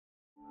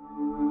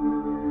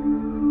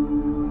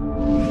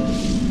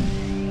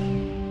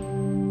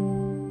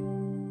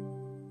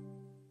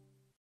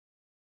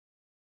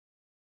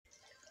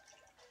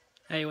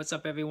Hey, what's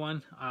up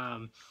everyone?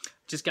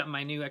 Just got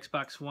my new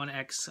Xbox One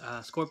X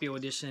Scorpio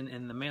Edition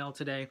in the mail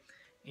today,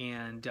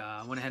 and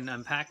went ahead and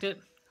unpacked it.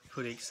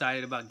 Pretty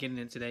excited about getting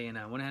it today, and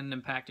I went ahead and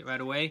unpacked it right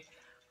away.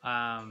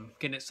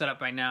 Getting it set up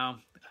right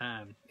now.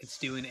 It's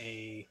doing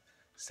a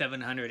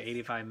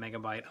 785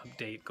 megabyte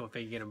update. Go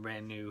figure, get a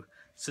brand new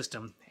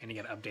system, and you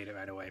got to update it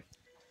right away.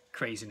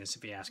 Craziness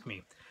if you ask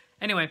me.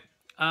 Anyway,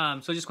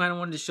 so just kind of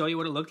wanted to show you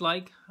what it looked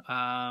like.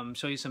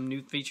 Show you some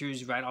new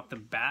features right off the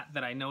bat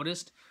that I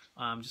noticed.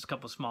 Just a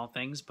couple small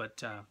things,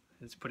 but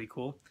it's pretty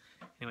cool.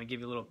 Anyway,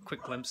 give you a little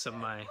quick glimpse of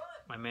my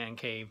man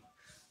cave.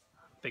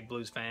 Big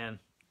Blues fan.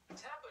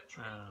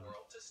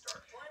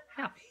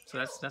 Yeah, so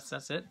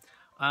that's it.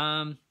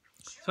 So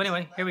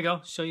anyway, here we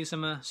go. Show you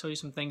some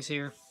things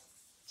here.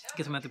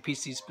 Get them at the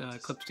piece these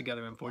clips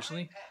together.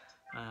 Unfortunately,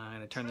 I'm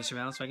gonna turn this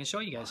around so I can show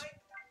you guys.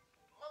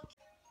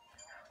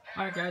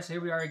 All right, guys,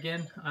 here we are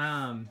again.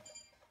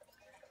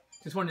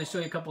 Just wanted to show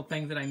you a couple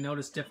things that I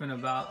noticed different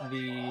about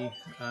the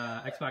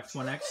Xbox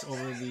One X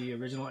over the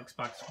original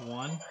Xbox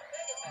One,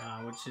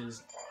 which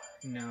is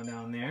now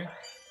down there.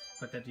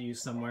 Put that to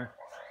use somewhere.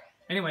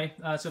 Anyway,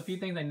 so a few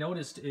things I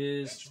noticed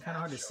is it's kind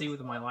of hard to see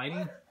with my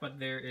lighting, but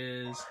there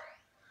is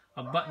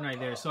a button right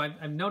there. So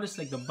I've noticed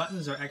like the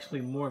buttons are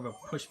actually more of a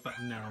push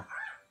button now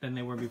than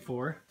they were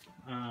before,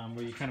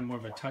 where you kind of more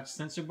of a touch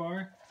sensor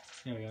bar.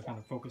 There we go, kind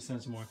of focus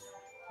sensor more.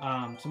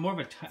 So more of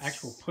a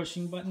actual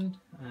pushing button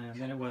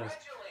than it was.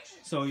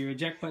 So your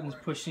eject button's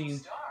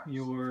pushing,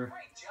 your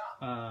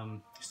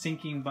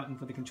syncing button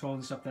for the control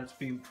and stuff, that's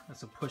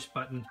a push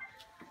button.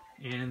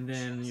 And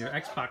then your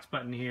Xbox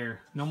button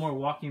here, no more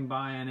walking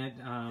by on it,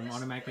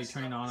 automatically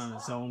turning on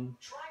its own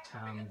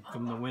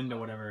from the window,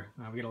 whatever.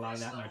 We get a lot of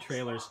that in our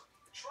trailers.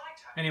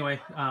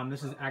 Anyway,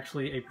 this is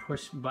actually a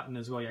push button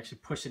as well. You actually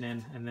push it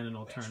in and then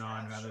it'll turn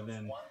on rather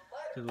than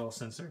the little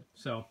sensor.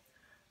 So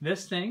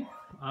this thing,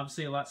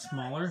 obviously a lot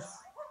smaller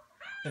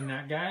than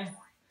that guy,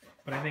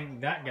 but I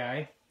think that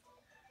guy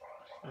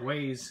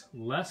weighs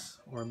less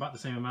or about the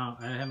same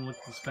amount. I haven't looked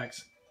at the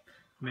specs.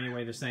 May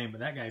weigh the same, but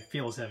that guy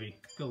feels heavy.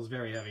 Feels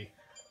very heavy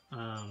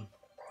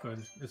for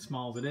as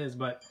small as it is.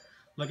 But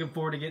looking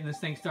forward to getting this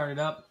thing started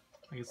up.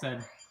 Like I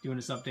said, doing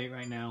this update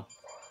right now.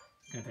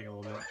 It's gonna take a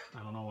little bit.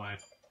 I don't know why.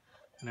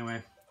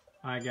 Anyway,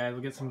 all right, guys,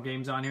 we'll get some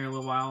games on here in a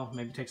little while.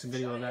 Maybe take some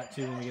video of that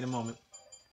too when we get a moment.